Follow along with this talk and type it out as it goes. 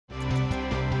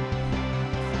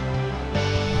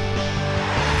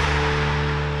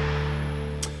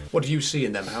What do you see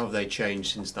in them? How have they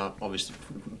changed since that, obviously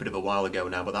a bit of a while ago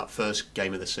now, but that first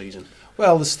game of the season?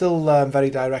 Well, they're still very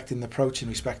direct in the approach in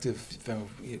respect of,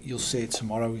 you'll see it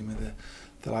tomorrow.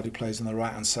 The lad who plays on the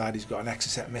right hand side, he's got an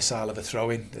Exocet missile of a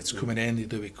throw-in that's coming in. They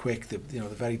do it quick. They're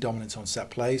very dominant on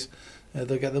set plays.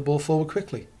 They'll get the ball forward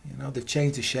quickly. They've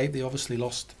changed the shape. They obviously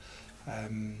lost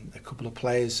a couple of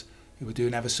players who were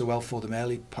doing ever so well for them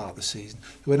early part of the season,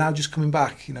 who are now just coming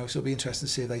back. So it'll be interesting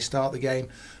to see if they start the game.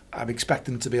 I'm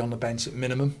expecting them to be on the bench at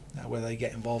minimum, whether they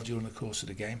get involved during the course of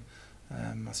the game.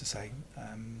 As I say,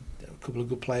 a couple of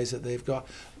good players that they've got.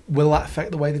 Will that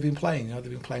affect the way they've been playing? They've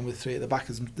been playing with three at the back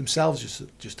themselves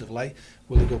just of late.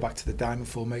 Will they go back to the diamond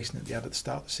formation that they had at the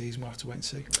start of the season? We'll have to wait and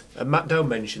see. Matt Doe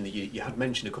mentioned that you had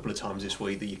mentioned a couple of times this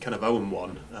week that you kind of own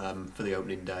one for the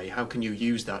opening day. How can you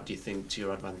use that, do you think, to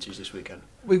your advantage this weekend?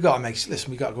 We've got to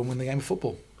go and win the game of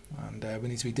football. And we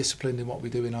need to be disciplined in what we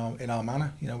do in our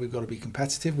manner. We've got to be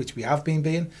competitive, which we have been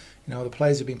being. The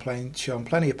players have been showing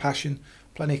plenty of passion,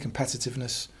 plenty of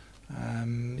competitiveness.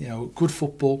 Good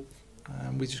football.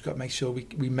 We just got to make sure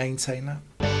we maintain that.